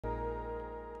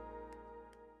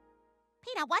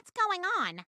Peter, what's going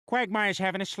on? Quagmire's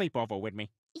having a sleepover with me.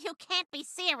 You can't be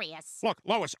serious. Look,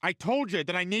 Lois, I told you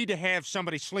that I need to have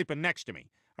somebody sleeping next to me.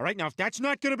 All right, now if that's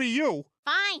not going to be you...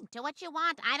 Fine, do what you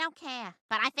want. I don't care.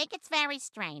 But I think it's very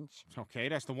strange. Okay,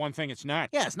 that's the one thing it's not.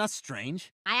 Yeah, it's not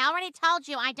strange. I already told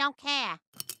you I don't care.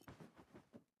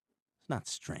 It's not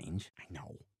strange. I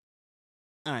know.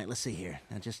 All right, let's see here.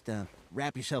 Now just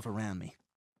wrap yourself around me.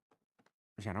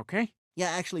 Is that okay? Yeah,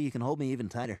 actually, you can hold me even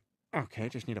tighter. Okay,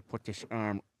 just need to put this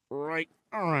arm right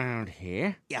around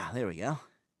here. Yeah, there we go.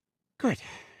 Good.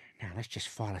 Now let's just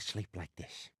fall asleep like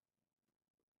this.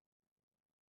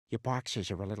 Your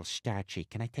boxers are a little starchy.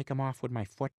 Can I take them off with my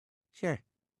foot? Sure.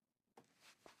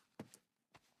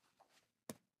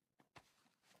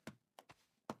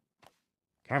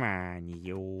 Come on,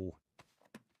 you.